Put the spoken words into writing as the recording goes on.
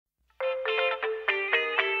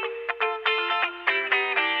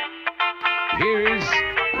Here's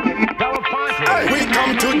Belafonte. Hey, we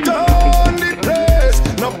come to dawn the place.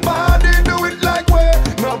 Nobody do it like we.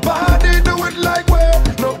 Nobody do it like we.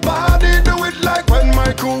 Nobody do it like when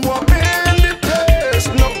my crew up in the place.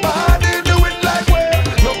 Nobody do it like we.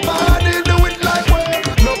 Nobody do it like we.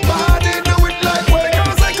 Nobody do it like we.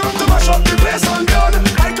 Because I come to mash up the place and down.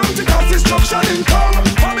 I come to cause destruction in town.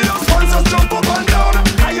 Fabulous sponsors jump up and down.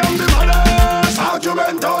 I am the maddest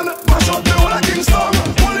argument done. Mash up the whole of Kingston.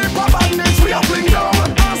 Only for bandits we are fling down.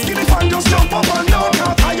 Ask the fan just jump up and down.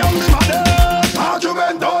 Cause I am the maddest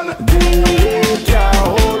argument done. They can't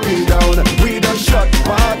hold me down. We done shut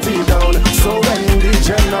party down. So when the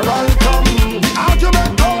general come, the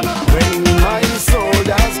argument done. When my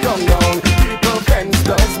soldiers come down, people fence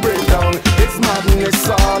does break down. It's madness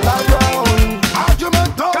all around.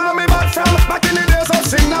 Argument done. Call me back from back in the days of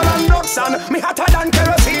signal and production. Me hotter than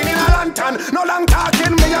kerosene in a lantern. No long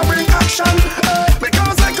talking, me a bring action.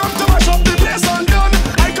 Because I come to mash up the place and done.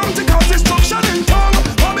 I come to cause destruction in town.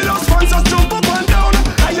 Fabulous sponsors jump up and down.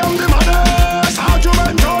 I am the maddest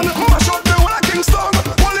argument done. Mash up the whole of Kingston.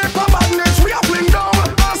 Only for badness we are fling down.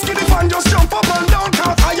 Ask the fan just jump up and down.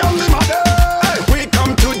 Cause I am the maddest. We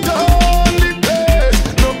come to dawn the place.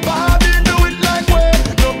 Nobody do it like we.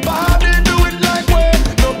 Nobody do it like we.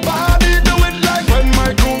 Nobody do it like when my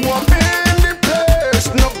crew up in the place.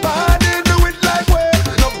 Nobody do it like we.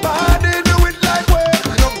 Nobody do it like we.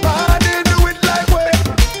 Nobody do it like we.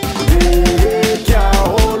 They can't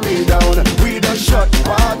hold me down. We done shut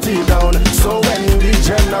party down. So when the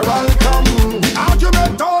general come, the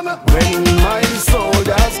argument done. When my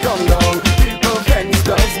soldiers come down, people fence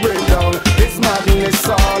does break down. It's madness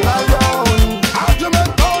all around.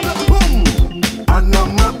 Argument done. Boom. And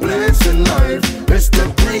I'm a place in life is to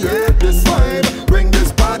create this vibe, bring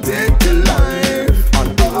this party to life.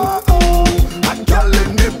 And I'm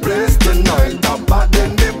calling the place tonight. I'm bad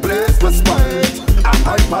in the place for spite. I'm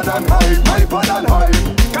hyper than hype, hyper than hype.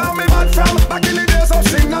 Call me back from back in the days of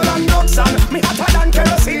signal and production. Me hotter than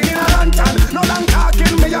kerosene in a lantern. No long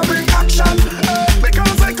talking, me a bring action.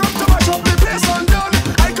 Because I come to mash up the place and done.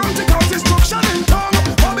 I come to cause destruction in town.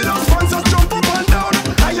 Fabulous sponsors jump up and down.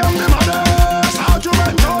 I am the maddest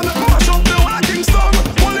argument done. Mash up the whole of Kingston.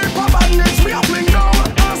 Only for badness we are fling down.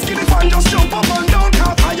 Ask the fan just jump up and down.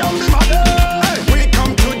 Cause I am the maddest. We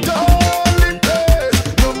come to dawn the place.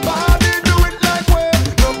 Nobody do it like we.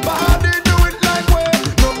 Nobody do it like we.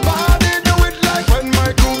 Nobody do it like when my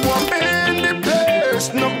crew up in the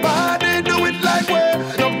place. Nobody do it like we.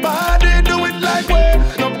 Nobody do it like we.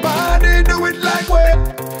 Nobody do it like we.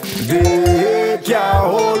 They can't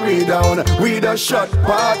hold me down. We done shut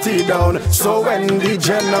party down. So when the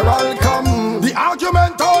general come, the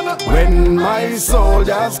argument done. When my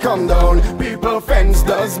soldiers come down, people fence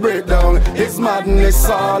does break down. It's madness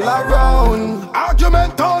all around.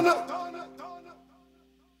 Argument